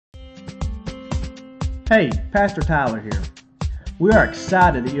Hey, Pastor Tyler here. We are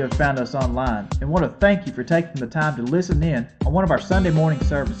excited that you have found us online and want to thank you for taking the time to listen in on one of our Sunday morning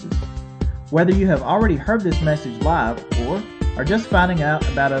services. Whether you have already heard this message live or are just finding out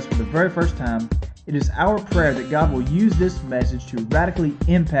about us for the very first time, it is our prayer that God will use this message to radically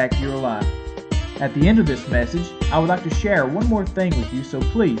impact your life. At the end of this message, I would like to share one more thing with you, so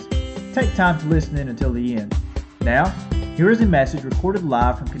please take time to listen in until the end. Now, here is a message recorded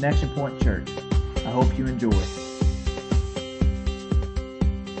live from Connection Point Church. I hope you enjoy.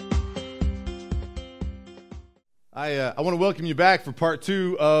 I want to welcome you back for part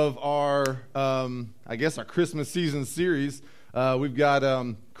two of our, our Christmas season series. We've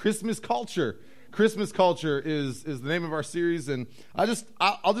got Christmas culture. Christmas culture is the name of our series, and I'll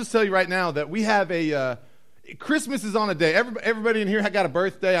just tell you right now that we have Christmas is on a day. Everybody in here got a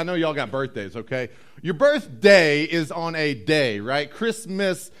birthday. I know y'all got birthdays, okay? Your birthday is on a day, right?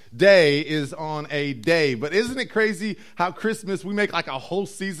 Christmas Day is on a day. But isn't it crazy how Christmas, we make like a whole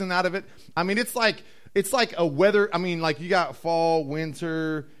season out of it? I mean, it's like a weather. I mean, like you got fall,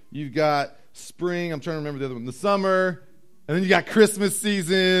 winter, you've got spring. I'm trying to remember the other one. The summer, and then you got Christmas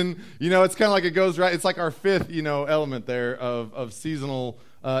season. You know, it's kind of like it goes right. It's like our fifth, element there of seasonal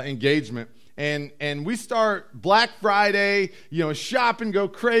engagement. And we start Black Friday, shopping, go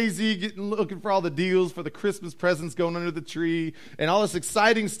crazy, looking for all the deals for the Christmas presents going under the tree and all this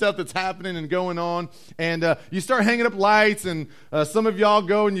exciting stuff that's happening and going on. And you start hanging up lights, and some of y'all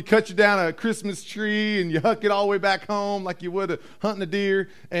go and you cut you down a Christmas tree and you huck it all the way back home like you would hunting a deer.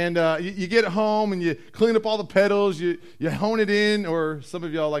 And you get home and you clean up all the petals, you hone it in, or some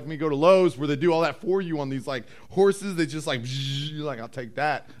of y'all like me go to Lowe's where they do all that for you on these like horses. They just like, you're like, I'll take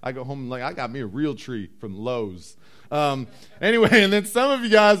that. I go home and like, I got me a real tree from Lowe's. Anyway, and then some of you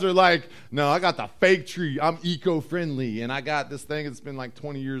guys are like, no, I got the fake tree. I'm eco-friendly, and I got this thing that's been like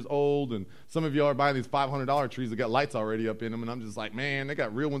 20 years old, and some of y'all are buying these $500 trees that got lights already up in them, and I'm just like, man, they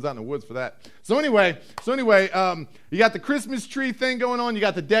got real ones out in the woods for that. So anyway, you got the Christmas tree thing going on. You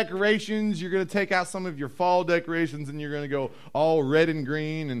got the decorations. You're going to take out some of your fall decorations, and you're going to go all red and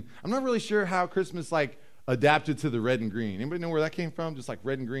green, and I'm not really sure how Christmas adapted to the red and green. Anybody know where that came from? Just like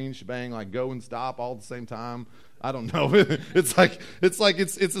red and green shebang, like go and stop all at the same time. I don't know. It's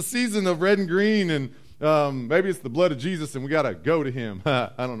a season of red and green, and maybe it's the blood of Jesus, and we gotta go to Him.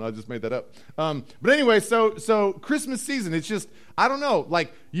 I don't know. I just made that up. But anyway, so Christmas season. It's just, I don't know.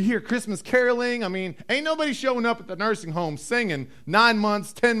 Like you hear Christmas caroling. I mean, ain't nobody showing up at the nursing home singing 9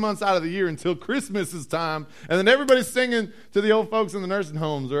 months, 10 months out of the year until Christmas is time, and then everybody's singing to the old folks in the nursing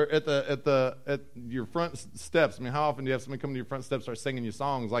homes or at your front steps. I mean, how often do you have somebody come to your front steps start singing you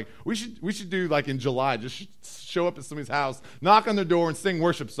songs? Like we should do like in July, just show up at somebody's house, knock on their door, and sing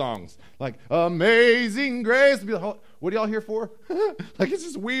worship songs like Amazing Grace. Be like, what are y'all here for? Like, it's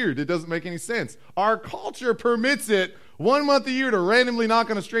just weird. It doesn't make any sense. Our culture permits it 1 month a year to randomly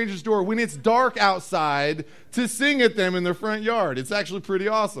knock on a stranger's door when it's dark outside to sing at them in their front yard. It's actually pretty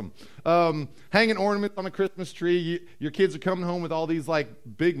awesome. Hanging ornaments on a Christmas tree. Your kids are coming home with all these like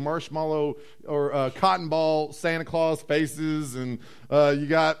big marshmallow or cotton ball Santa Claus faces, and you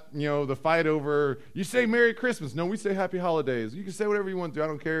got the fight over. You say Merry Christmas. No, we say Happy Holidays. You can say whatever you want to. I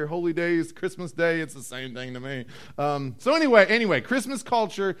don't care. Holy days, Christmas Day. It's the same thing to me. So anyway, Christmas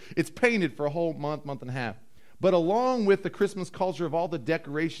culture. It's painted for a whole month and a half. But along with the Christmas culture of all the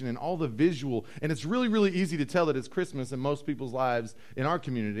decoration and all the visual, and it's really, really easy to tell that it's Christmas in most people's lives in our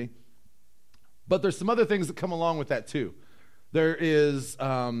community, but there's some other things that come along with that too. There is,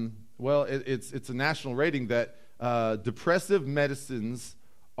 it's a national rating that depressive medicines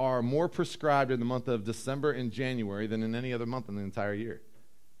are more prescribed in the month of December and January than in any other month in the entire year.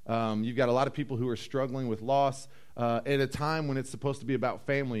 You've got a lot of people who are struggling with loss at a time when it's supposed to be about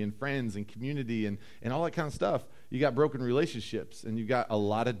family and friends and community and all that kind of stuff. You got broken relationships, and you got a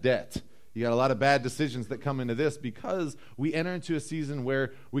lot of debt. You got a lot of bad decisions that come into this because we enter into a season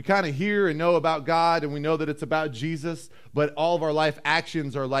where we kind of hear and know about God, and we know that it's about Jesus, but all of our life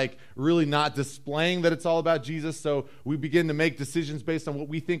actions are like really not displaying that it's all about Jesus. So we begin to make decisions based on what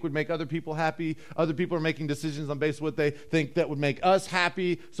we think would make other people happy. Other people are making decisions on based on what they think that would make us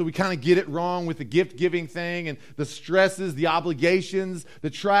happy. So we kind of get it wrong with the gift-giving thing and the stresses, the obligations, the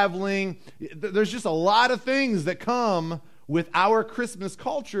traveling. There's just a lot of things that come with our Christmas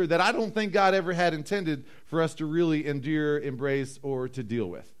culture that I don't think God ever had intended for us to really endure, embrace, or to deal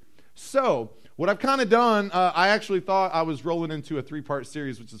with. So what I've kind of done, I actually thought I was rolling into a 3-part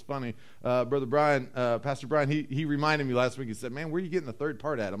series, which is funny. Brother Brian, Pastor Brian, he reminded me last week. He said, man, where are you getting the 3rd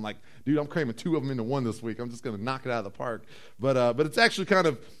part at? I'm like, dude, I'm cramming 2 of them into 1 this week. I'm just going to knock it out of the park. But it's actually kind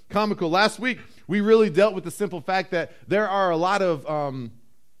of comical. Last week, we really dealt with the simple fact that there are a lot of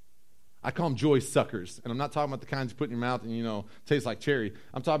I call them joy suckers. And I'm not talking about the kinds you put in your mouth and, taste like cherry.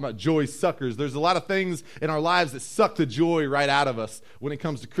 I'm talking about joy suckers. There's a lot of things in our lives that suck the joy right out of us when it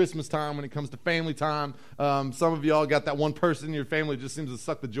comes to Christmas time, when it comes to family time. Some of y'all got that one person in your family that just seems to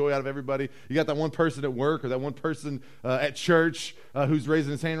suck the joy out of everybody. You got that one person at work or that one person at church who's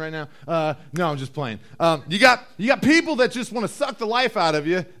raising his hand right now. No, I'm just playing. You got people that just want to suck the life out of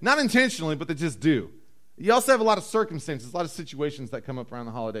you, not intentionally, but they just do. You also have a lot of circumstances, a lot of situations that come up around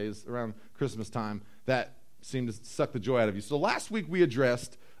the holidays, around Christmas time, that seem to suck the joy out of you. So last week we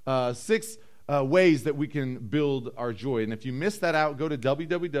addressed 6 ways that we can build our joy. And if you missed that out, go to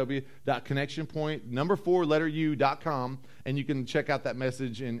www.connectionpoint4u.com, and you can check out that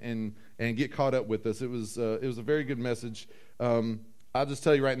message and get caught up with us. It was a very good message. I'll just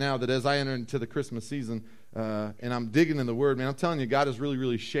tell you right now that as I enter into the Christmas season and I'm digging in the Word, man, I'm telling you, God is really,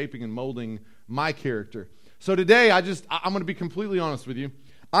 really shaping and molding my character. So today, I'm going to be completely honest with you.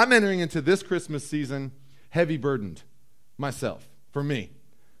 I'm entering into this Christmas season heavy burdened myself, for me.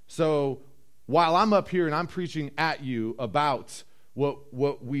 So while I'm up here and I'm preaching at you about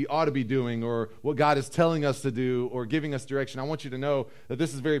what we ought to be doing or what God is telling us to do or giving us direction, I want you to know that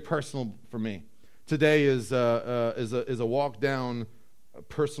this is very personal for me. Today is a walk down a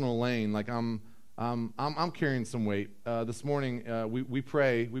personal lane. Like I'm carrying some weight. This morning we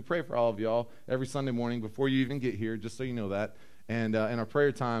pray for all of y'all every Sunday morning before you even get here, just so you know that. And in our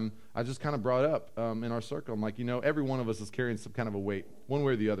prayer time, I just kind of brought up in our circle, I'm like, every one of us is carrying some kind of a weight, one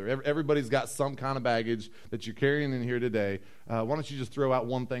way or the other. Everybody's got some kind of baggage that you're carrying in here today. Why don't you just throw out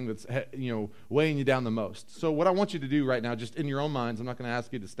one thing that's weighing you down the most? So what I want you to do right now, just in your own minds, I'm not going to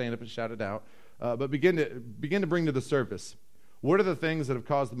ask you to stand up and shout it out, but begin to bring to the surface. What are the things that have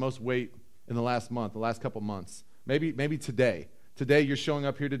caused the most weight in the last month, the last couple months? Maybe today. Today you're showing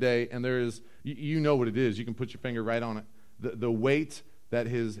up here today, and there is, you know what it is. You can put your finger right on it. The weight that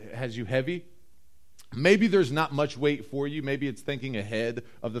has you heavy. Maybe there's not much weight for you. Maybe it's thinking ahead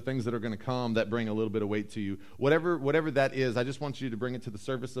of the things that are going to come that bring a little bit of weight to you. Whatever that is, I just want you to bring it to the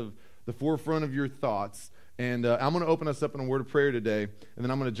surface of the forefront of your thoughts. And I'm going to open us up in a word of prayer today, and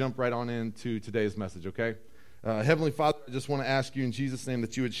then I'm going to jump right on into today's message, okay? Heavenly Father, I just want to ask you in Jesus' name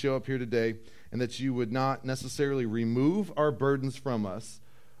that you would show up here today and that you would not necessarily remove our burdens from us,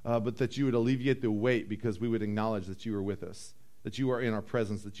 but that you would alleviate the weight because we would acknowledge that you are with us, that you are in our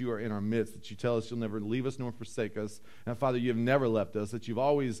presence, that you are in our midst, that you tell us you'll never leave us nor forsake us. And Father, you have never left us, that you've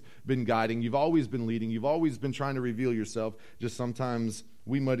always been guiding, you've always been leading, you've always been trying to reveal yourself. Just sometimes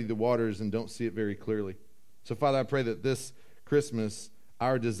we muddy the waters and don't see it very clearly. So Father, I pray that this Christmas,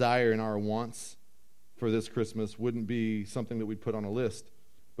 our desire and our wants for this Christmas wouldn't be something that we'd put on a list,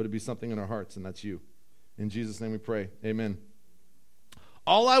 but it'd be something in our hearts, and that's you. In Jesus' name we pray. Amen.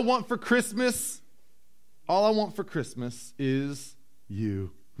 All I want for Christmas is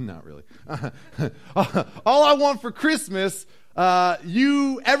you. Not really. All I want for Christmas,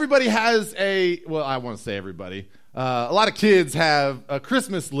 everybody has I want to say everybody. A lot of kids have a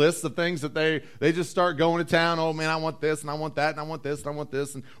Christmas list of things that they just start going to town. Oh man, I want this and I want that and I want this and I want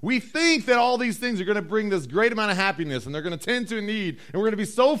this. And we think that all these things are going to bring this great amount of happiness and they're going to tend to a need. And we're going to be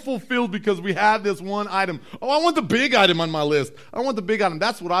so fulfilled because we have this one item. Oh, I want the big item on my list. I want the big item.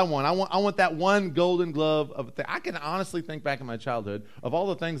 That's what I want. I want that one golden glove of a thing. I can honestly think back in my childhood of all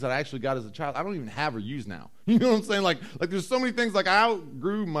the things that I actually got as a child. I don't even have or use now. You know what I'm saying? Like there's so many things. Like I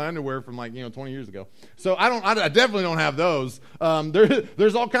outgrew my underwear from 20 years ago. So I definitely don't have those.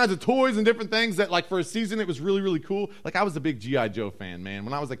 There's all kinds of toys and different things that for a season it was really, really cool. Like I was a big G.I. Joe fan, man.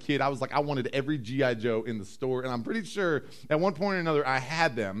 When I was a kid, I was I wanted every G.I. Joe in the store. And I'm pretty sure at one point or another I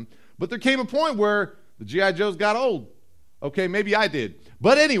had them. But there came a point where the G.I. Joes got old. Okay, maybe I did.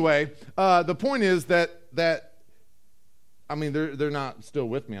 But anyway, the point is that they're not still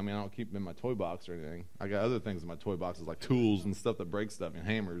with me. I don't keep them in my toy box or anything. I got other things in my toy boxes like tools and stuff that break stuff and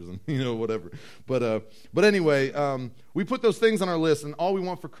hammers and whatever. But anyway, we put those things on our list, and all we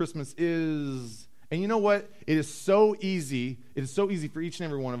want for Christmas is. And you know what? It is so easy. It is so easy for each and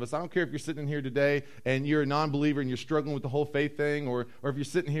every one of us. I don't care if you're sitting in here today and you're a non-believer and you're struggling with the whole faith thing, or if you're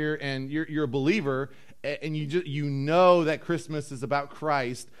sitting here and you're a believer and you know that Christmas is about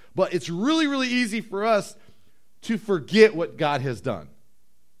Christ. But it's really, really easy for us to forget what God has done.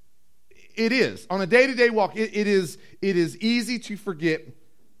 It is. On a day-to-day walk, it is easy to forget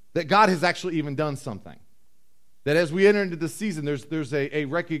that God has actually even done something. That as we enter into this season, there's a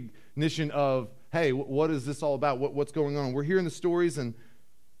recognition of, hey, what is this all about? What's going on? We're hearing the stories, and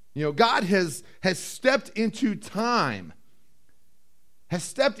God has stepped into time, has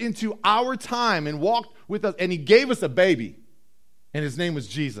stepped into our time and walked with us, and he gave us a baby, and his name was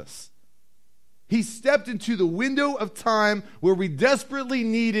Jesus. He stepped into the window of time where we desperately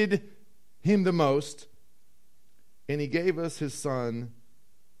needed him the most, and he gave us his son,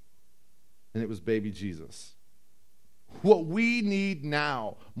 and it was baby Jesus. What we need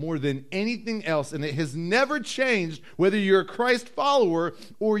now more than anything else, and it has never changed whether you're a Christ follower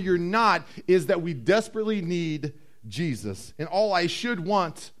or you're not, is that we desperately need Jesus. And all I should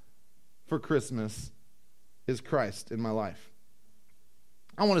want for Christmas is Christ in my life.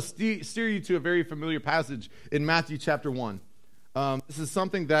 I want to steer you to a very familiar passage in Matthew chapter 1. This is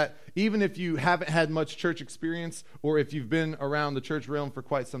something that even if you haven't had much church experience or if you've been around the church realm for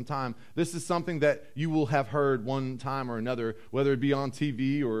quite some time, this is something that you will have heard one time or another, whether it be on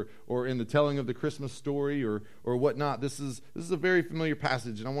TV or in the telling of the Christmas story or whatnot. This is a very familiar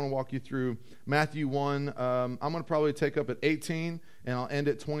passage, and I want to walk you through Matthew 1. I'm going to probably take up at 18, and I'll end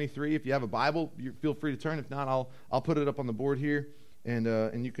at 23. If you have a Bible, you feel free to turn. If not, I'll put it up on the board here,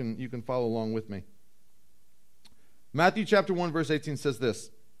 and you can follow along with me. Matthew chapter 1, verse 18 says this.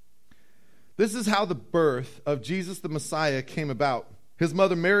 This is how the birth of Jesus the Messiah came about. His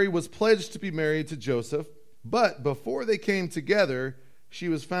mother Mary was pledged to be married to Joseph, but before they came together, she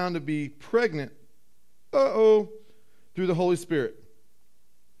was found to be pregnant, through the Holy Spirit.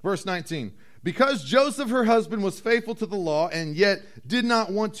 Verse 19. Because Joseph, her husband, was faithful to the law and yet did not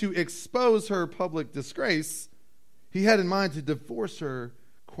want to expose her public disgrace, he had in mind to divorce her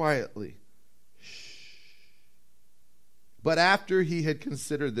quietly. But after he had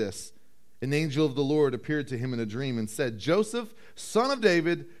considered this, an angel of the Lord appeared to him in a dream and said, Joseph, son of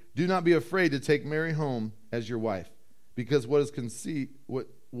David, do not be afraid to take Mary home as your wife, because what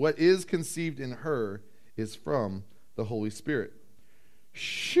is conceived in her is from the Holy Spirit.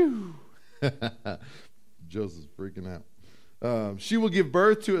 Shoo! Joseph's freaking out. She will give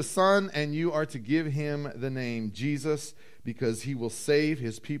birth to a son, and you are to give him the name Jesus, because he will save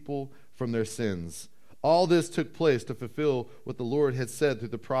his people from their sins. All this took place to fulfill what the Lord had said through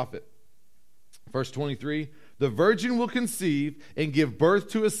the prophet. Verse 23, the virgin will conceive and give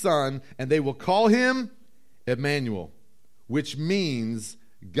birth to a son, and they will call him Emmanuel, which means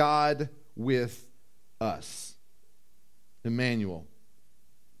God with us. Emmanuel.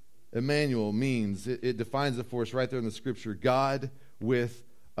 Emmanuel means, it defines it for us right there in the scripture, God with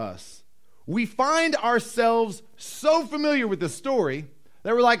us. We find ourselves so familiar with this story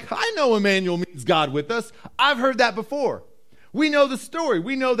that we're like, I know Emmanuel means God with us. I've heard that before. We know the story.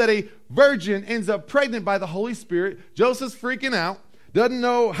 We know that a virgin ends up pregnant by the Holy Spirit. Joseph's freaking out. Doesn't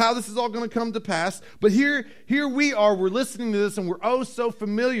know how this is all going to come to pass. But here we are. We're listening to this and we're oh so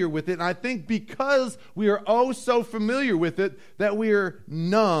familiar with it. And I think because we are oh so familiar with it that we are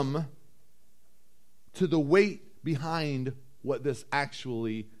numb to the weight behind what this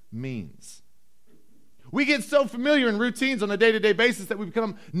actually means. We get so familiar in routines on a day-to-day basis that we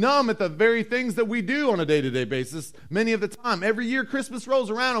become numb at the very things that we do on a day-to-day basis many of the time. Every year Christmas rolls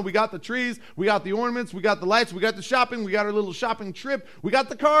around and we got the trees, we got the ornaments, we got the lights, we got the shopping, we got our little shopping trip, we got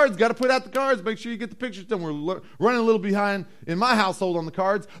the cards, got to put out the cards, make sure you get the pictures done. We're running a little behind in my household on the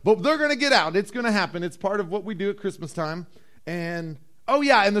cards, but they're going to get out. It's going to happen. It's part of what we do at Christmas time. And oh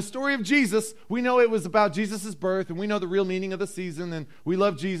yeah, and the story of Jesus, we know it was about Jesus' birth, and we know the real meaning of the season, and we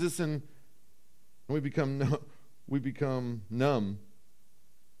love Jesus, and we become numb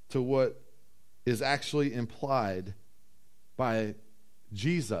to what is actually implied by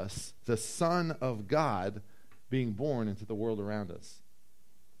Jesus, the Son of God, being born into the world around us.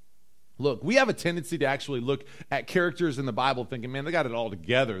 Look, we have a tendency to actually look at characters in the Bible thinking, man, they got it all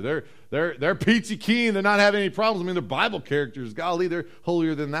together. They're peachy keen. They're not having any problems. I mean, they're Bible characters. Golly, they're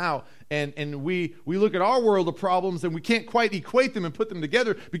holier than thou. And we look at our world of problems and we can't quite equate them and put them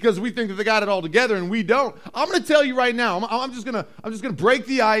together because we think that they got it all together and we don't. I'm going to tell you right now, I'm just going to break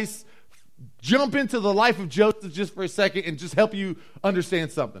the ice, jump into the life of Joseph just for a second and just help you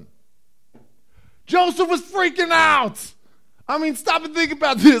understand something. Joseph was freaking out. I mean, stop and think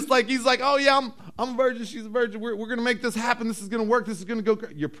about this. Like, he's like, oh, yeah, I'm a virgin. She's a virgin. We're going to make this happen. This is going to work. This is going to go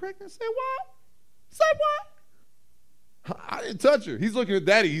great. You're pregnant? Say what? Say what? I didn't touch her. He's looking at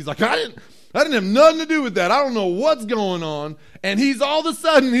daddy. He's like, I didn't have nothing to do with that. I don't know what's going on. And he's all of a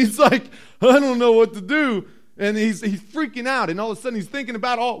sudden, he's like, I don't know what to do. And he's freaking out. And all of a sudden, he's thinking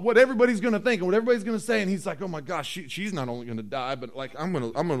about what everybody's going to think and what everybody's going to say. And he's like, oh, my gosh, she's not only going to die, but like I'm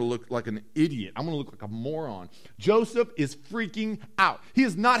going to look like an idiot. I'm going to look like a moron. Joseph is freaking out. He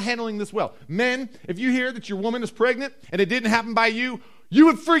is not handling this well. Men, if you hear that your woman is pregnant and it didn't happen by you, you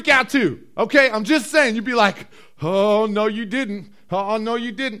would freak out too. Okay? I'm just saying. You'd be like, oh, no, you didn't. Oh, no,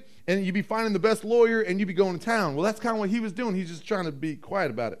 you didn't. And you'd be finding the best lawyer and you'd be going to town. Well, that's kind of what he was doing. He's just trying to be quiet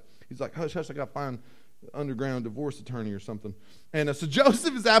about it. He's like, hush, hush, I got to find underground divorce attorney or something. And so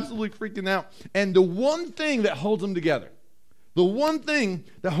Joseph is absolutely freaking out. And the one thing that holds them together, The one thing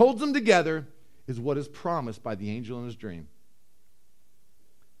that holds them together is what is promised by the angel in his dream.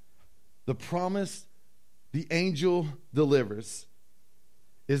 The promise the angel delivers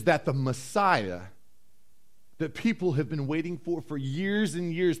is that the Messiah that people have been waiting for years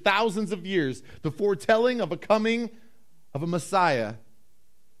and years, thousands of years, the foretelling of a coming of a Messiah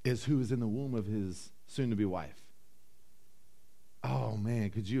is who is in the womb of his soon-to-be wife. Oh,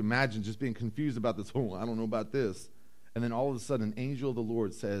 man, could you imagine just being confused about this? Oh, I don't know about this. And then all of a sudden, an angel of the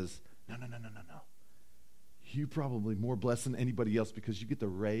Lord says, no. You're probably more blessed than anybody else because you get to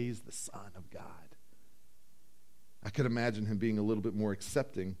raise the Son of God. I could imagine him being a little bit more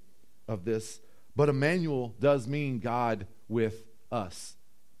accepting of this. But Emmanuel does mean God with us.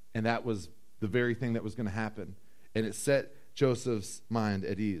 And that was the very thing that was going to happen. And it set Joseph's mind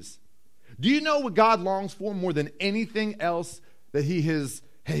at ease. Do you know what God longs for more than anything else that he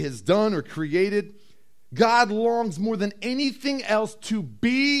has done or created? God longs more than anything else to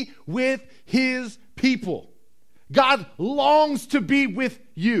be with his people. God longs to be with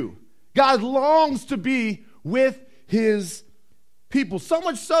you. God longs to be with his people. So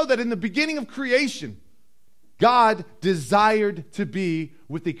much so that in the beginning of creation, God desired to be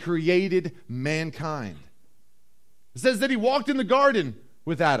with the created mankind. It says that he walked in the garden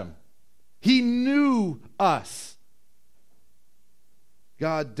with Adam. He knew us.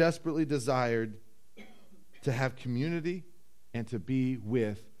 God desperately desired to have community and to be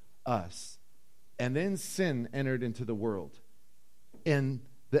with us. And then sin entered into the world. And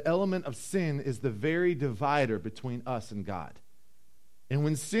the element of sin is the very divider between us and God. And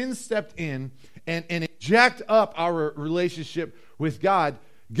when sin stepped in and it jacked up our relationship with God,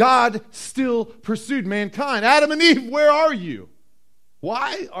 God still pursued mankind. Adam and Eve, where are you?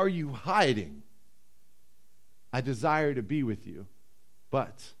 Why are you hiding? I desire to be with you,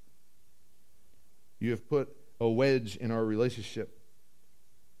 but you have put a wedge in our relationship.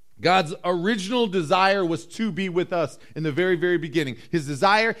 God's original desire was to be with us in the very, very beginning. His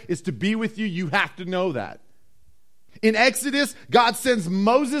desire is to be with you. You have to know that. In Exodus, God sends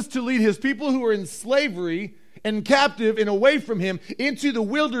Moses to lead his people who are in slavery and captive and away from him into the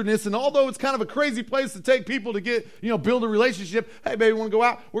wilderness. And although it's kind of a crazy place to take people to get, build a relationship. Hey, baby, want to go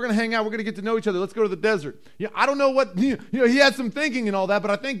out? We're going to hang out. We're going to get to know each other. Let's go to the desert. I don't know what, he had some thinking and all that,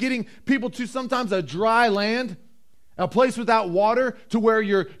 but I think getting people to sometimes a dry land, a place without water, to where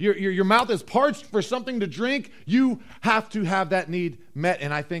your mouth is parched for something to drink, you have to have that need met.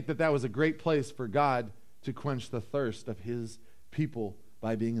 And I think that was a great place for God to quench the thirst of his people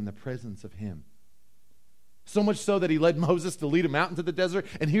by being in the presence of him. So much so that he led Moses to lead them out into the desert.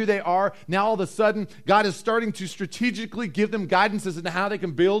 And here they are. Now all of a sudden, God is starting to strategically give them guidance as to how they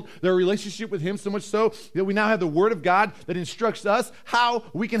can build their relationship with him. So much so that we now have the word of God that instructs us how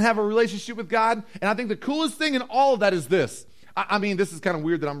we can have a relationship with God. And I think the coolest thing in all of that is this. I mean, this is kind of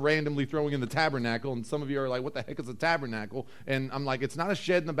weird that I'm randomly throwing in the tabernacle, and some of you are like, what the heck is a tabernacle? And I'm like, it's not a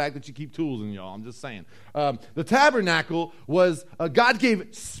shed in the back that you keep tools in, y'all. I'm just saying. The tabernacle was, God gave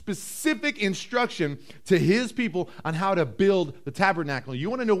specific instruction to his people on how to build the tabernacle. You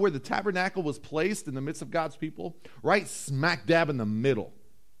want to know where the tabernacle was placed in the midst of God's people? Right smack dab in the middle.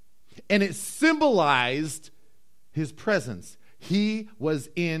 And it symbolized his presence. He was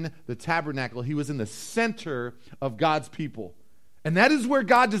in the tabernacle. He was in the center of God's people. And that is where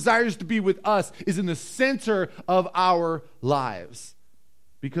God desires to be with us, is in the center of our lives.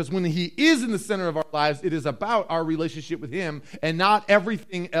 Because when he is in the center of our lives, it is about our relationship with him and not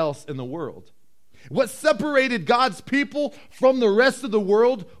everything else in the world. What separated God's people from the rest of the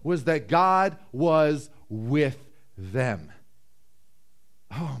world was that God was with them.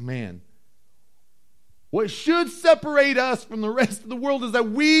 Oh, man. What should separate us from the rest of the world is that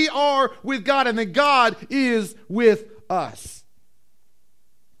we are with God and that God is with us.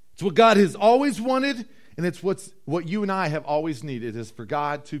 It's what God has always wanted, and it's what you and I have always needed, is for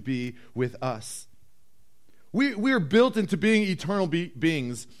God to be with us. We are built into being eternal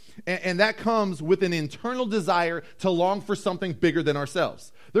beings, and that comes with an internal desire to long for something bigger than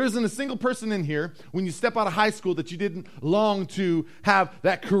ourselves. There isn't a single person in here, when you step out of high school, that you didn't long to have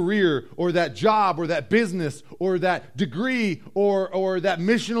that career or that job or that business or that degree or that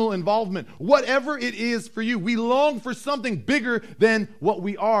missional involvement. Whatever it is for you, we long for something bigger than what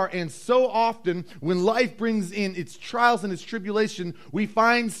we are. And so often, when life brings in its trials and its tribulation, we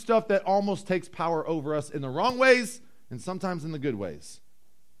find stuff that almost takes power over us in the wrong ways and sometimes in the good ways.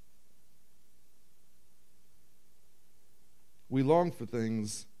 We long for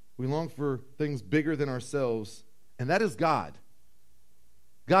things. We long for things bigger than ourselves, and that is God.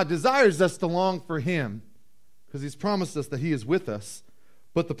 God desires us to long for him because he's promised us that he is with us.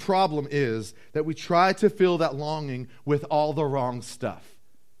 But the problem is that we try to fill that longing with all the wrong stuff.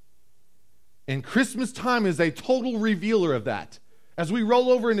 And Christmas time is a total revealer of that. As we roll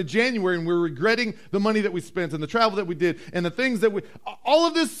over into January and we're regretting the money that we spent and the travel that we did and the things that all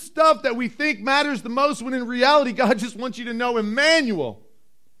of this stuff that we think matters the most, when in reality, God just wants you to know, Emmanuel,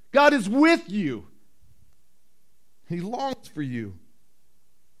 God is with you. He longs for you.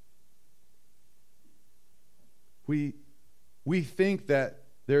 We think that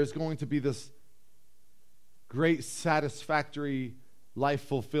there's going to be this great satisfactory life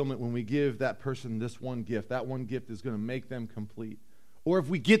fulfillment when we give that person this one gift. That one gift is going to make them complete. Or if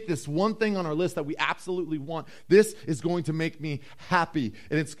we get this one thing on our list that we absolutely want, this is going to make me happy.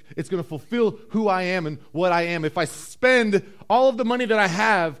 And it's going to fulfill who I am and what I am. If I spend all of the money that I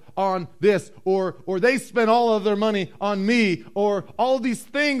have on this, or they spend all of their money on me, or all of these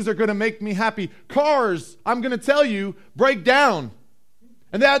things are going to make me happy. Cars, I'm going to tell you, break down.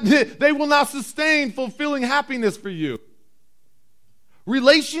 And that they will not sustain fulfilling happiness for you.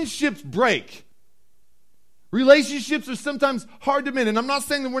 Relationships break. Relationships are sometimes hard to mend. And I'm not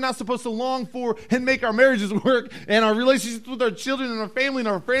saying that we're not supposed to long for and make our marriages work and our relationships with our children and our family and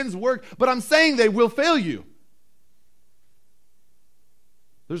our friends work, but I'm saying they will fail you.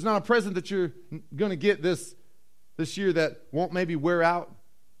 There's not a present that you're going to get this year that won't maybe wear out,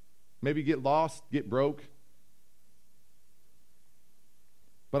 maybe get lost, get broke.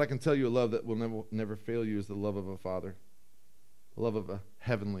 But I can tell you a love that will never fail you is the love of a father, the love of a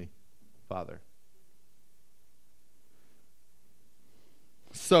heavenly Father.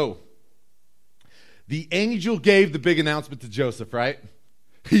 So, the angel gave the big announcement to Joseph, right?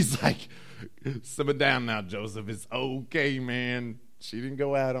 He's like, simmer down now, Joseph. It's okay, man. She didn't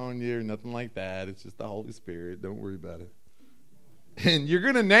go out on you or nothing like that. It's just the Holy Spirit. Don't worry about it. And you're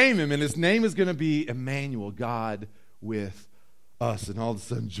going to name him, and his name is going to be Emmanuel, God with us. And all of a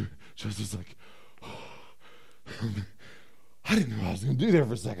sudden, Joseph's like, oh, I didn't know I was going to do that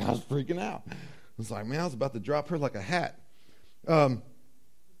for a second. I was freaking out. I was like, man, I was about to drop her like a hat.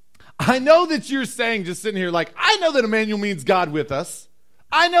 I know that you're saying, just sitting here like, I know that Emmanuel means God with us.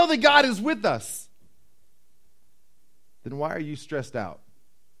 I know that God is with us. Then why are you stressed out?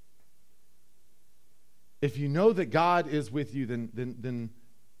 If you know that God is with you, then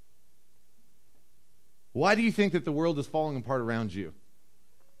why do you think that the world is falling apart around you?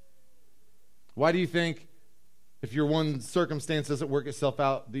 Why do you think if your one circumstance doesn't work itself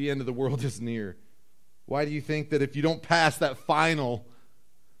out, the end of the world is near? Why do you think that if you don't pass that final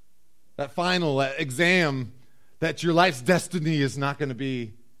exam, that your life's destiny is not going to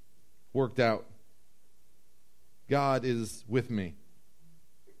be worked out? God is with me.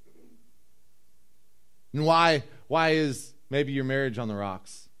 And why is maybe your marriage on the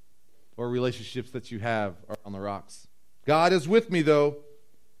rocks, or relationships that you have are on the rocks? God is with me, though.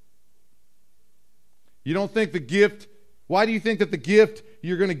 You don't think the gift, why do you think that the gift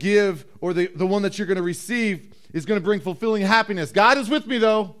you're going to give, or the one that you're going to receive, is going to bring fulfilling happiness? God is with me,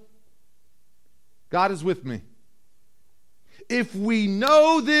 though. God is with me. If we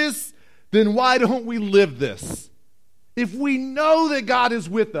know this, then why don't we live this? If we know that God is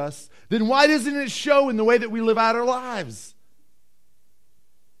with us, then why doesn't it show in the way that we live out our lives?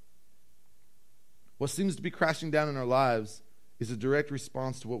 What seems to be crashing down in our lives is a direct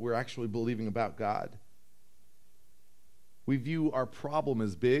response to what we're actually believing about God. We view our problem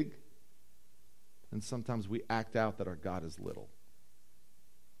as big, and sometimes we act out that our God is little.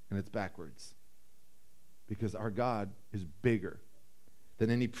 And it's backwards. Because our God is bigger than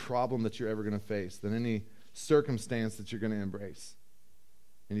any problem that you're ever going to face, than any circumstance that you're going to embrace,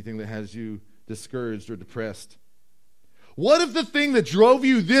 anything that has you discouraged or depressed. What if the thing that drove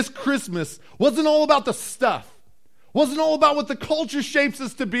you this Christmas wasn't all about the stuff, wasn't all about what the culture shapes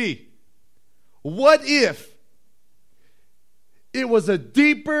us to be? What if it was a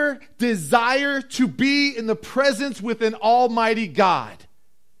deeper desire to be in the presence with an almighty God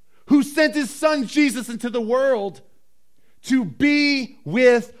who sent his son Jesus into the world to be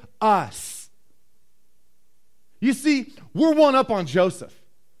with us? You see, we're one up on Joseph.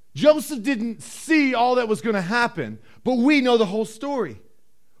 Joseph didn't see all that was going to happen, but we know the whole story.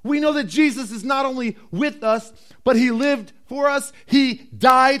 We know that Jesus is not only with us, but he lived for us. He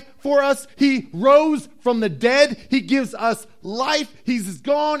died for us. He rose from the dead. He gives us life. He's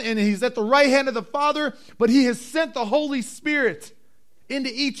gone and he's at the right hand of the Father, but he has sent the Holy Spirit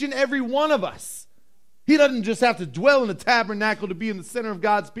into each and every one of us. He doesn't just have to dwell in the tabernacle to be in the center of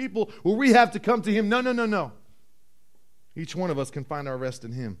God's people where we have to come to him. No. Each one of us can find our rest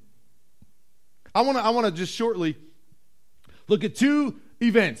in him. I want to just shortly look at two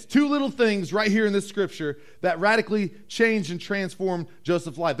events, two little things right here in this scripture that radically changed and transformed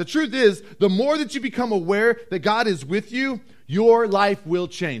Joseph's life. The truth is, the more that you become aware that God is with you, your life will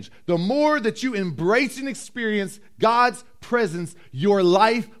change. The more that you embrace and experience God's presence, your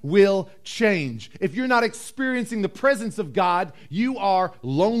life will change. If you're not experiencing the presence of God, you are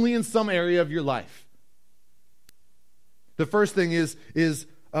lonely in some area of your life. The first thing is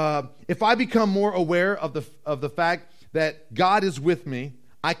if I become more aware of the fact that God is with me,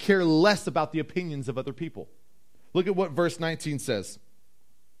 I care less about the opinions of other people. Look at what verse 19 says.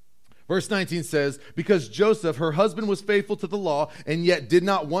 Verse 19 says, because Joseph, her husband, was faithful to the law and yet did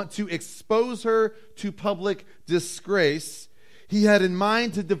not want to expose her to public disgrace, he had in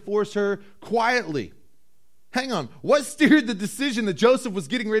mind to divorce her quietly. Hang on. What steered the decision that Joseph was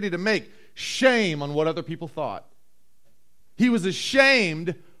getting ready to make? Shame on what other people thought. He was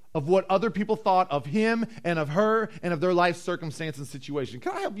ashamed of what other people thought of him and of her and of their life circumstance and situation.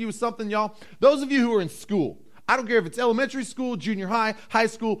 Can I help you with something, y'all? Those of you who are in school, I don't care if it's elementary school, junior high, high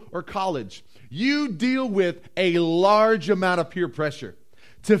school, or college, you deal with a large amount of peer pressure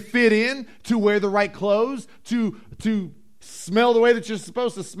to fit in, to wear the right clothes, to smell the way that you're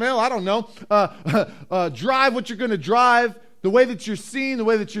supposed to smell, I don't know, drive what you're going to drive, the way that you're seen, the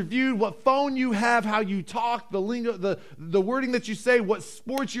way that you're viewed, what phone you have, how you talk, the lingo, the wording that you say, what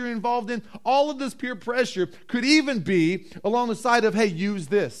sports you're involved in. All of this peer pressure could even be along the side of, hey, use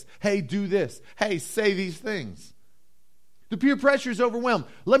this. Hey, do this. Hey, say these things. The peer pressure is overwhelmed.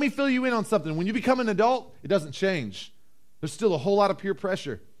 Let me fill you in on something. When you become an adult, it doesn't change. There's still a whole lot of peer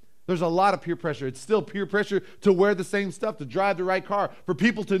pressure. There's a lot of peer pressure. It's still peer pressure to wear the same stuff, to drive the right car, for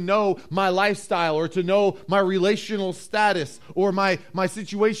people to know my lifestyle or to know my relational status or my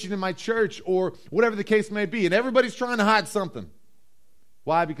situation in my church or whatever the case may be. And everybody's trying to hide something.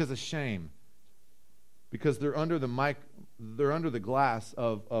 Why? Because of shame. Because they're under the glass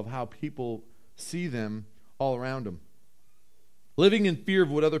of how people see them all around them. Living in fear of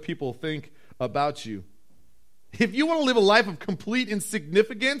what other people think about you. If you want to live a life of complete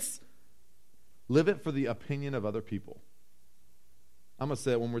insignificance, live it for the opinion of other people. I'm going to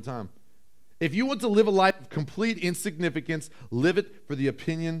say it one more time. If you want to live a life of complete insignificance, live it for the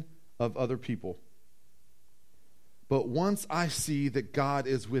opinion of other people. But once I see that God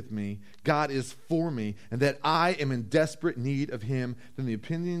is with me, God is for me, and that I am in desperate need of Him, then the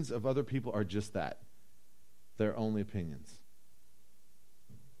opinions of other people are just that. They're only opinions.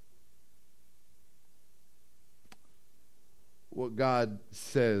 What God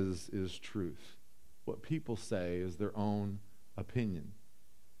says is truth. What people say is their own opinion.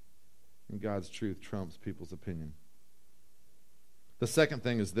 And God's truth trumps people's opinion. The second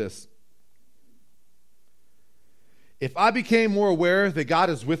thing is this. If I became more aware that God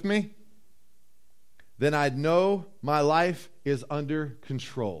is with me, then I'd know my life is under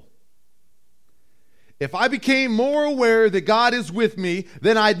control. If I became more aware that God is with me,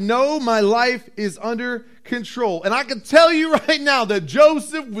 then I'd know my life is under control. And I can tell you right now that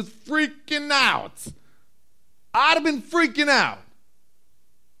Joseph was freaking out. I'd have been freaking out.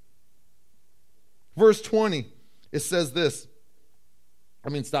 Verse 20, it says this.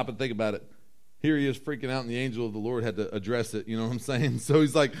 Stop and think about it. Here he is freaking out, and the angel of the Lord had to address it. You know what I'm saying? So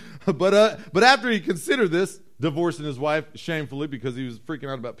he's like, but after he considered this, divorcing his wife shamefully because he was freaking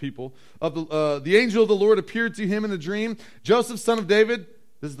out about people, the angel of the Lord appeared to him in a dream. Joseph, son of David,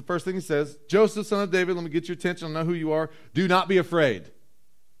 this is the first thing he says. Joseph, son of David, let me get your attention. I know who you are. Do not be afraid.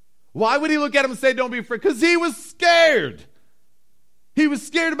 Why would he look at him and say, don't be afraid? Because he was scared. He was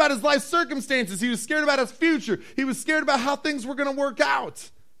scared about his life circumstances. He was scared about his future. He was scared about how things were going to work out.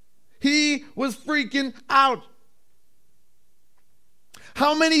 He was freaking out.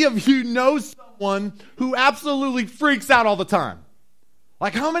 How many of you know someone who absolutely freaks out all the time?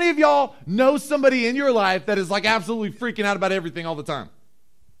 Like, how many of y'all know somebody in your life that is like absolutely freaking out about everything all the time?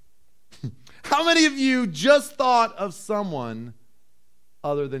 How many of you just thought of someone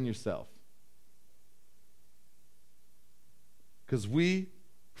other than yourself? Because we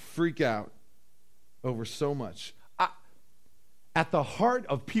freak out over so much. At the heart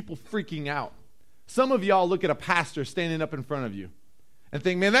of people freaking out, some of y'all look at a pastor standing up in front of you and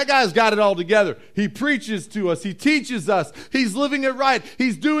think, man, that guy's got it all together. He preaches to us. He teaches us. He's living it right.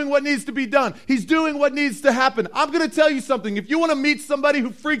 He's doing what needs to be done. He's doing what needs to happen. I'm going to tell you something. If you want to meet somebody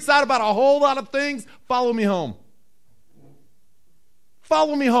who freaks out about a whole lot of things, follow me home.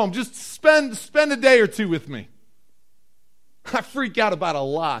 Follow me home. Just spend a day or two with me. I freak out about a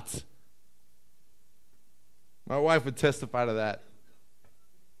lot. My wife would testify to that.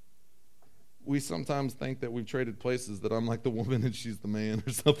 We sometimes think that we've traded places, that I'm like the woman and she's the man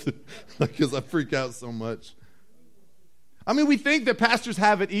or something, because I freak out so much. I mean, we think that pastors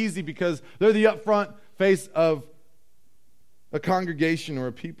have it easy because they're the upfront face of a congregation or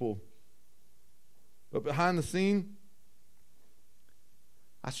a people. But behind the scene,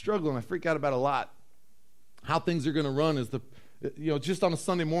 I struggle and I freak out about a lot. How things are going to run just on a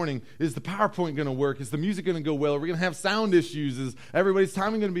Sunday morning. Is the PowerPoint going to work? Is the music going to go well? Are we going to have sound issues? Is everybody's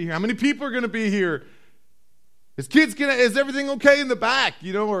timing going to be here? How many people are going to be here? Is everything okay in the back?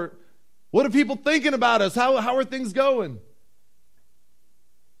 Or what are people thinking about us? How are things going?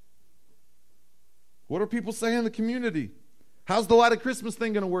 What are people saying in the community? How's the Light of Christmas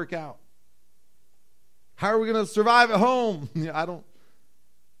thing going to work out? How are we going to survive at home? I don't.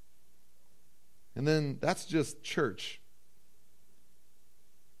 And then that's just church.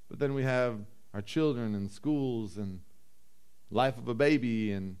 But then we have our children and schools and life of a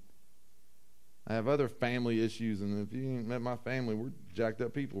baby, and I have other family issues, and if you ain't met my family, we're jacked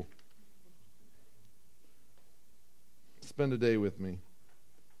up people. Spend a day with me.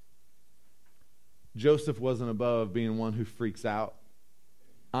 Joseph wasn't above being one who freaks out.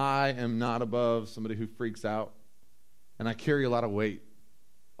 I am not above somebody who freaks out, and I carry a lot of weight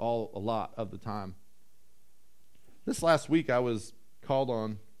a lot of the time. This last week I was called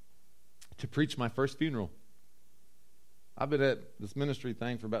on to preach my first funeral. I've been at this ministry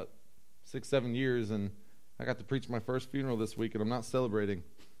thing for about 6-7 years, and I got to preach my first funeral this week, and I'm not celebrating.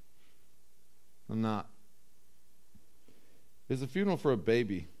 I'm not. It's a funeral for a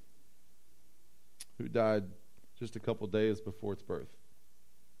baby who died just a couple days before its birth.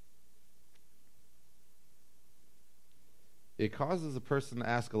 It causes a person to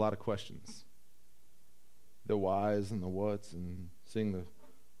ask a lot of questions. The whys and the whats, and seeing the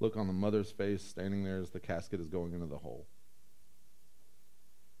look on the mother's face standing there as the casket is going into the hole.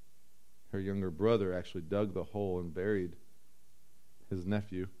 Her younger brother actually dug the hole and buried his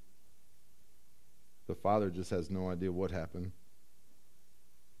nephew. The father just has no idea what happened.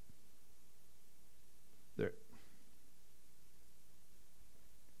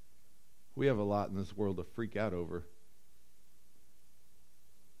 We have a lot in this world to freak out over.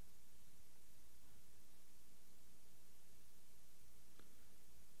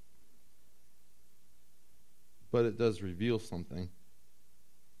 But it does reveal something.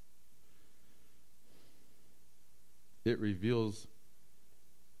 It reveals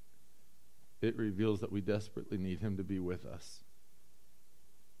that we desperately need him to be with us.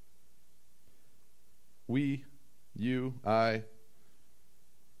 We, you, I,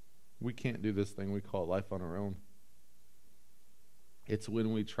 we can't do this thing we call life on our own. It's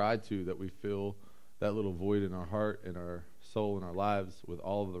when we try to that we fill that little void in our heart, in our soul, in our lives with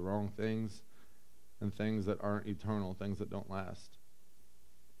all of the wrong things and things that aren't eternal, things that don't last.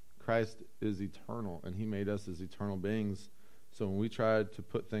 Christ is eternal, and he made us as eternal beings. So when we try to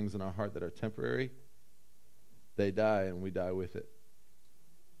put things in our heart that are temporary, they die, and we die with it.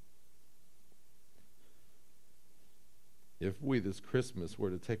 If we this Christmas were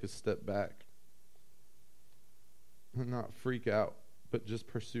to take a step back and not freak out, but just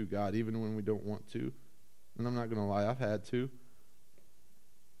pursue God even when we don't want to, and I'm not going to lie, I've had to.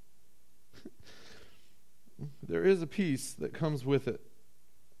 There is a peace that comes with it.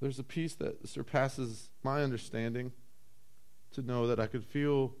 There's a peace that surpasses my understanding, to know that I could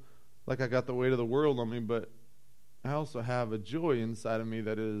feel like I got the weight of the world on me, but I also have a joy inside of me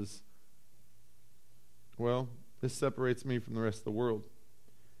that is, well, this separates me from the rest of the world.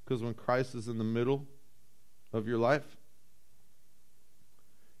 Because when Christ is in the middle of your life,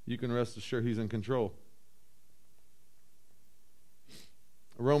 you can rest assured he's in control.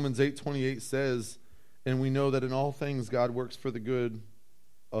 Romans 8:28 says, "And we know that in all things God works for the good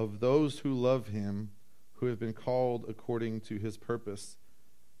of those who love him, who have been called according to his purpose."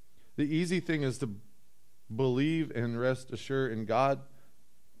 The easy thing is to believe and rest assured in God.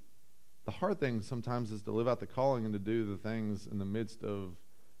 The hard thing sometimes is to live out the calling and to do the things in the midst of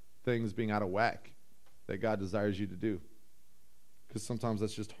things being out of whack that God desires you to do. Because sometimes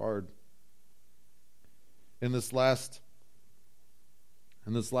that's just hard. In this last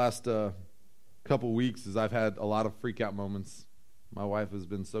couple weeks, as I've had a lot of freak out moments, my wife has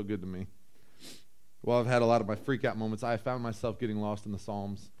been so good to me. Well, I've had a lot of my freak out moments. I found myself getting lost in the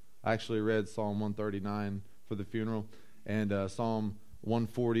Psalms. I actually read Psalm 139 for the funeral, and Psalm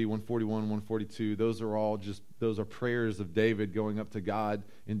 140, 141, 142. Those are prayers of David going up to God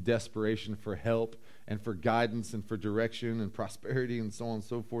in desperation for help and for guidance and for direction and prosperity and so on and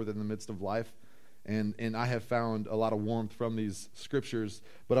so forth in the midst of life. And I have found a lot of warmth from these scriptures,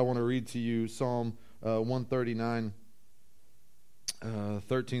 but I want to read to you Psalm 139,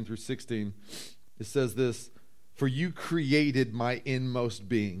 13 through 16. It says this: "For you created my inmost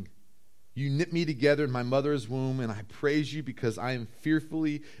being. You knit me together in my mother's womb, and I praise you because I am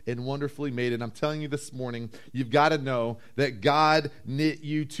fearfully and wonderfully made. And I'm telling you this morning, you've got to know that God knit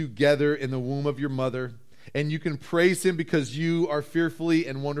you together in the womb of your mother, and you can praise him because you are fearfully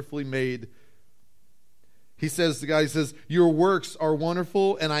and wonderfully made. He says, your works are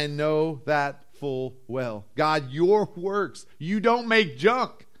wonderful, and I know that full well. God, your works, you don't make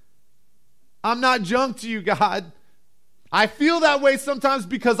junk. I'm not junk to you, God. I feel that way sometimes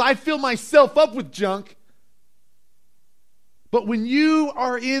because I fill myself up with junk. But when you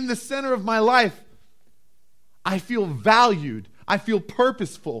are in the center of my life, I feel valued. I feel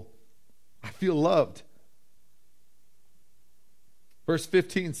purposeful. I feel loved. Verse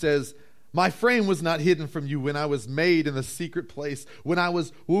 15 says, my frame was not hidden from you when I was made in the secret place, when I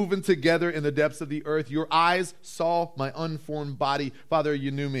was woven together in the depths of the earth. Your eyes saw my unformed body. Father,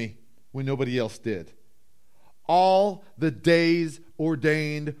 you knew me when nobody else did. All the days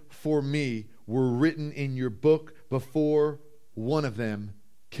ordained for me were written in your book before one of them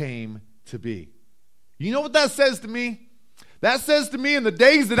came to be. You know what that says to me? That says to me, in the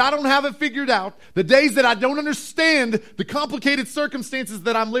days that I don't have it figured out, the days that I don't understand the complicated circumstances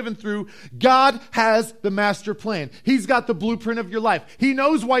that I'm living through, God has the master plan. He's got the blueprint of your life. He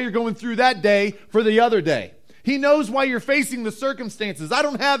knows why you're going through that day for the other day. He knows why you're facing the circumstances. I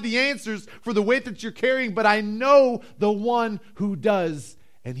don't have the answers for the weight that you're carrying, but I know the one who does,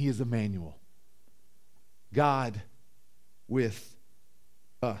 and he is Emmanuel. God with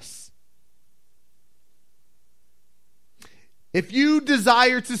us. If you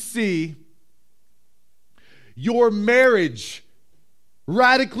desire to see your marriage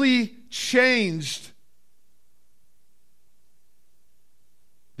radically changed,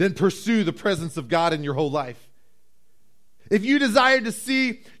 then pursue the presence of God in your whole life. If you desire to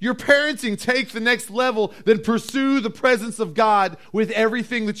see your parenting take the next level, then pursue the presence of God with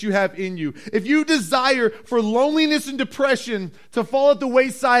everything that you have in you. If you desire for loneliness and depression to fall at the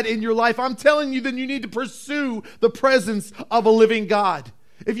wayside in your life, I'm telling you, then you need to pursue the presence of a living God.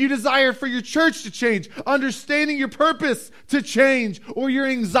 If you desire for your church to change, understanding your purpose to change, or your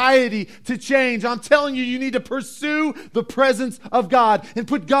anxiety to change, I'm telling you, you need to pursue the presence of God and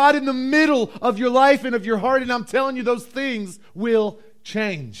put God in the middle of your life and of your heart, and I'm telling you, those things will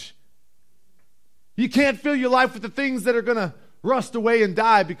change. You can't fill your life with the things that are going to rust away and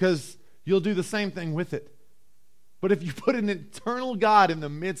die, because you'll do the same thing with it. But if you put an eternal God in the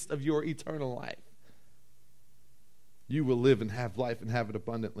midst of your eternal life, you will live and have life and have it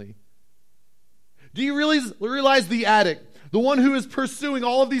abundantly. Do you realize the addict, the one who is pursuing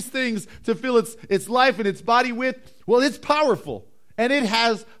all of these things to fill its life and its body with? Well, it's powerful. And it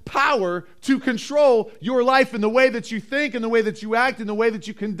has power to control your life in the way that you think, in the way that you act, in the way that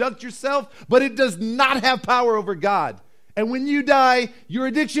you conduct yourself. But it does not have power over God. And when you die, your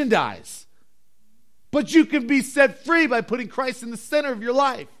addiction dies. But you can be set free by putting Christ in the center of your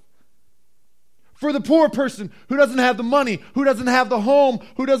life. For the poor person who doesn't have the money, who doesn't have the home,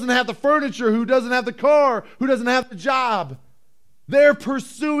 who doesn't have the furniture, who doesn't have the car, who doesn't have the job, they're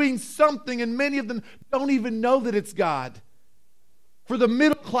pursuing something, and many of them don't even know that it's God. For the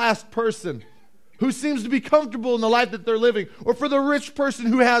middle-class person who seems to be comfortable in the life that they're living, or for the rich person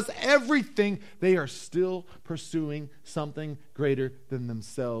who has everything, they are still pursuing something greater than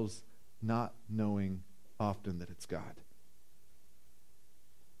themselves, not knowing often that it's God.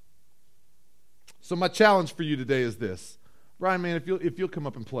 So my challenge for you today is this. Brian, man, if you'll come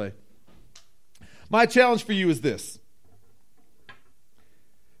up and play. My challenge for you is this.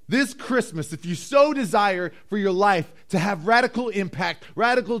 This Christmas, if you so desire for your life to have radical impact,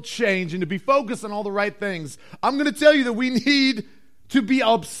 radical change, and to be focused on all the right things, I'm going to tell you that we need to be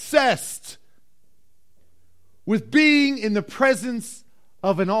obsessed with being in the presence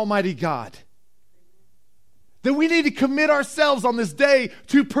of an almighty God. That we need to commit ourselves on this day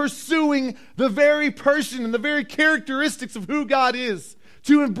to pursuing the very person and the very characteristics of who God is.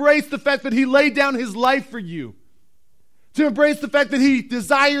 To embrace the fact that He laid down His life for you. To embrace the fact that He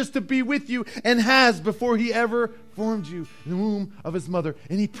desires to be with you and has before He ever formed you in the womb of His mother.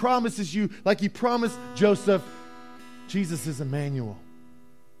 And He promises you, like He promised Joseph, Jesus is Emmanuel.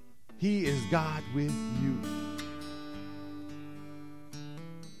 He is God with you.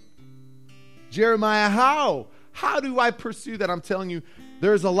 Jeremiah, how do I pursue that? I'm telling you,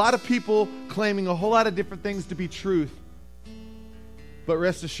 there's a lot of people claiming a whole lot of different things to be truth. But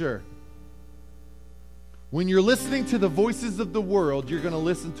rest assured, when you're listening to the voices of the world, you're going to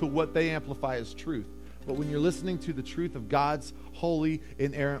listen to what they amplify as truth. But when you're listening to the truth of God's holy,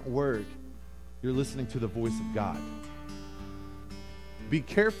 inerrant word, you're listening to the voice of God. Be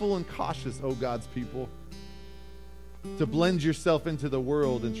careful and cautious, O God's people. to blend yourself into the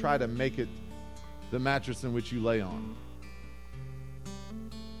world and try to make it the mattress in which you lay on.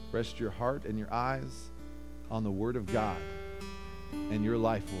 Rest your heart and your eyes on the Word of God, and your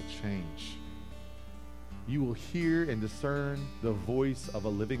life will change. You will hear and discern the voice of a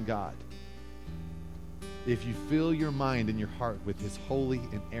living God if you fill your mind and your heart with His holy,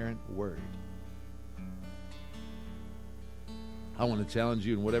 inerrant Word. I want to challenge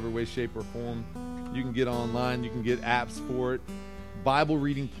you in whatever way, shape, or form. You can get online. You can get apps for it. Bible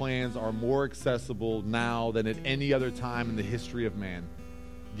reading plans are more accessible now than at any other time in the history of man.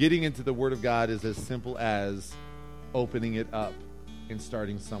 Getting into the Word of God is as simple as opening it up and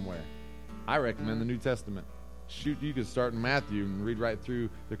starting somewhere. I recommend the New Testament. Shoot, you could start in Matthew and read right through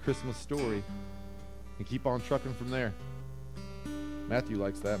the Christmas story and keep on trucking from there. Matthew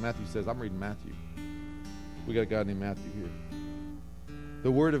likes that. Matthew says, I'm reading Matthew. We got a guy named Matthew here.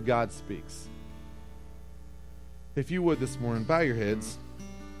 The Word of God speaks. If you would this morning, bow your heads.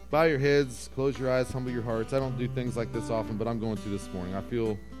 Bow your heads, close your eyes, humble your hearts. I don't do things like this often, but I'm going to this morning. I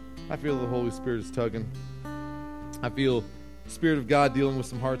feel the Holy Spirit is tugging. I feel the Spirit of God dealing with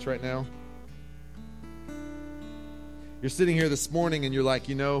some hearts right now. You're sitting here this morning and you're like,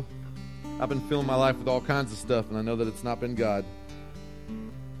 I've been filling my life with all kinds of stuff, and I know that it's not been God.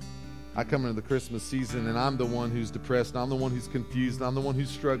 I come into the Christmas season, and I'm the one who's depressed, and I'm the one who's confused, and I'm the one who's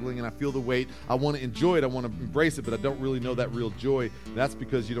struggling, and I feel the weight. I want to enjoy it. I want to embrace it, but I don't really know that real joy. That's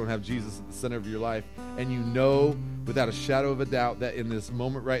because you don't have Jesus at the center of your life, and you know without a shadow of a doubt that in this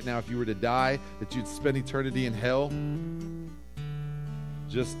moment right now, if you were to die, that you'd spend eternity in hell,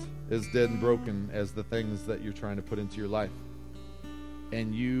 just as dead and broken as the things that you're trying to put into your life.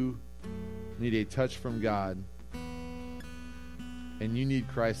 And you need a touch from God, and you need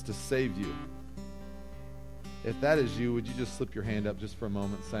Christ to save you. If that is you, would you just slip your hand up just for a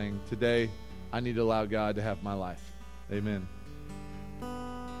moment saying, today, I need to allow God to have my life. Amen.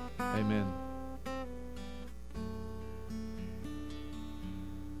 Amen.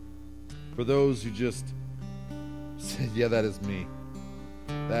 For those who just said, yeah, that is me.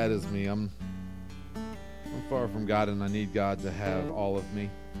 That is me. I'm far from God, and I need God to have all of me.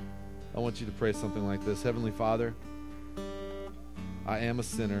 I want you to pray something like this. Heavenly Father, I am a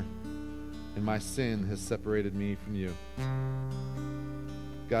sinner, and my sin has separated me from you.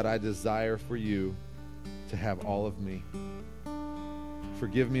 God, I desire for you to have all of me.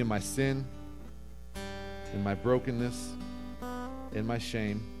 Forgive me of my sin, and my brokenness, and my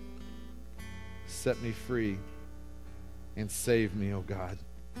shame. Set me free and save me, oh God.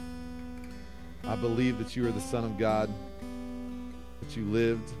 I believe that you are the Son of God, that you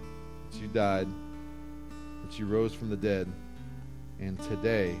lived, that you died, that you rose from the dead, and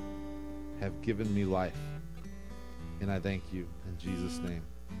today have given me life. And I thank you in Jesus' name.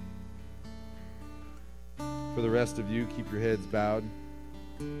 For the rest of you, keep your heads bowed.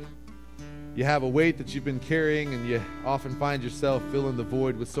 You have a weight that you've been carrying, and you often find yourself filling the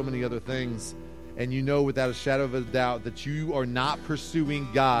void with so many other things. And you know without a shadow of a doubt that you are not pursuing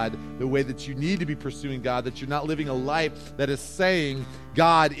God the way that you need to be pursuing God, that you're not living a life that is saying,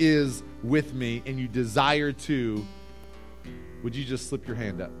 God is with me, and you desire to. Would you just slip your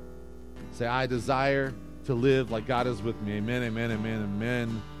hand up? Say, I desire to live like God is with me. Amen, amen, amen,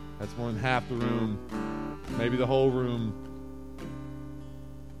 amen. That's more than half the room, maybe the whole room.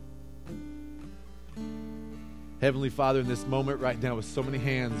 Heavenly Father, in this moment right now, with so many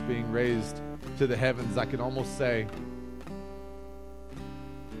hands being raised to the heavens, I can almost say,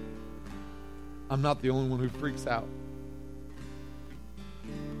 I'm not the only one who freaks out.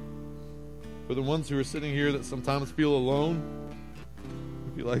 For the ones who are sitting here that sometimes feel alone,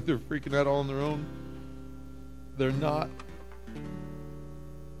 feel like they're freaking out all on their own, they're not.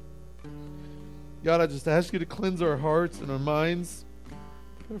 God, I just ask you to cleanse our hearts and our minds.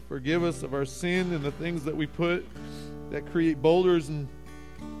 Forgive us of our sin and the things that we put that create boulders in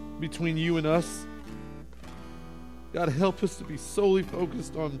between you and us. God, help us to be solely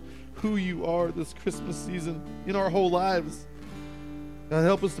focused on who you are this Christmas season in our whole lives. God,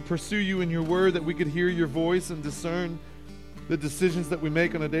 help us to pursue you in your word, that we could hear your voice and discern the decisions that we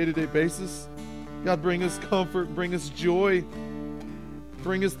make on a day-to-day basis. God, bring us comfort, bring us joy,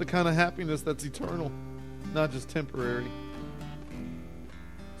 bring us the kind of happiness that's eternal, not just temporary.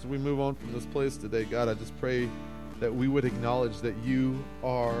 As we move on from this place today, God, I just pray that we would acknowledge that you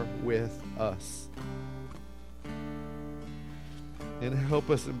are with us. And help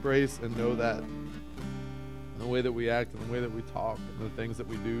us embrace and know that in the way that we act, in the way that we talk, and the things that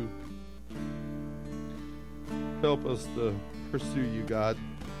we do. Help us to pursue you, God.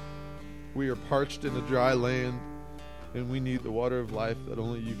 We are parched in a dry land, and we need the water of life that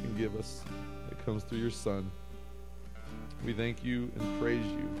only you can give us. It comes through your Son. We thank you and praise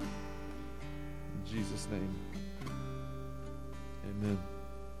you. In Jesus' name, amen.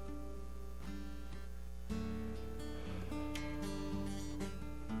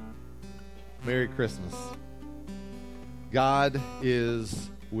 Merry Christmas. God is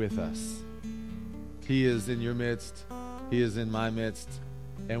with us. He is in your midst. He is in my midst.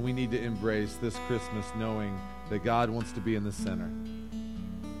 And we need to embrace this Christmas knowing that God wants to be in the center.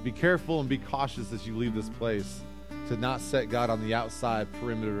 Be careful and be cautious as you leave this place to not set God on the outside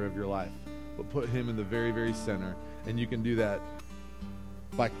perimeter of your life, but put him in the very, very center. And you can do that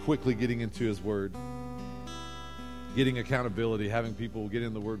by quickly getting into his word, getting accountability, having people get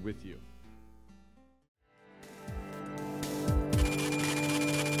in the word with you.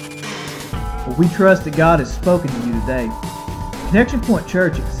 Well, we trust that God has spoken to you today. Connection Point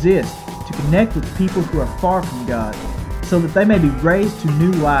Church exists to connect with people who are far from God so that they may be raised to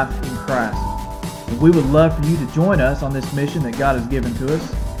new life in Christ. And we would love for you to join us on this mission that God has given to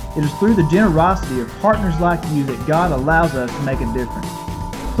us. It is through the generosity of partners like you that God allows us to make a difference.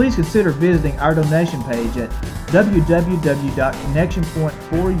 Please consider visiting our donation page at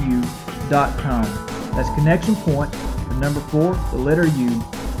www.connectionpoint4u.com. That's Connection Point, the number 4, the letter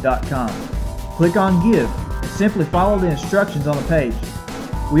U.com. Click on Give and simply follow the instructions on the page.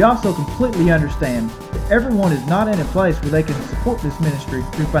 We also completely understand that everyone is not in a place where they can support this ministry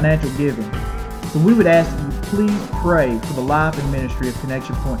through financial giving. So we would ask that you please pray for the life and ministry of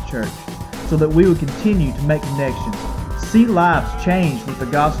Connection Point Church so that we would continue to make connections, see lives changed with the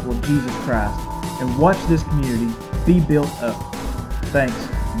gospel of Jesus Christ, and watch this community be built up. Thanks,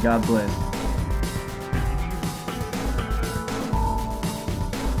 and God bless.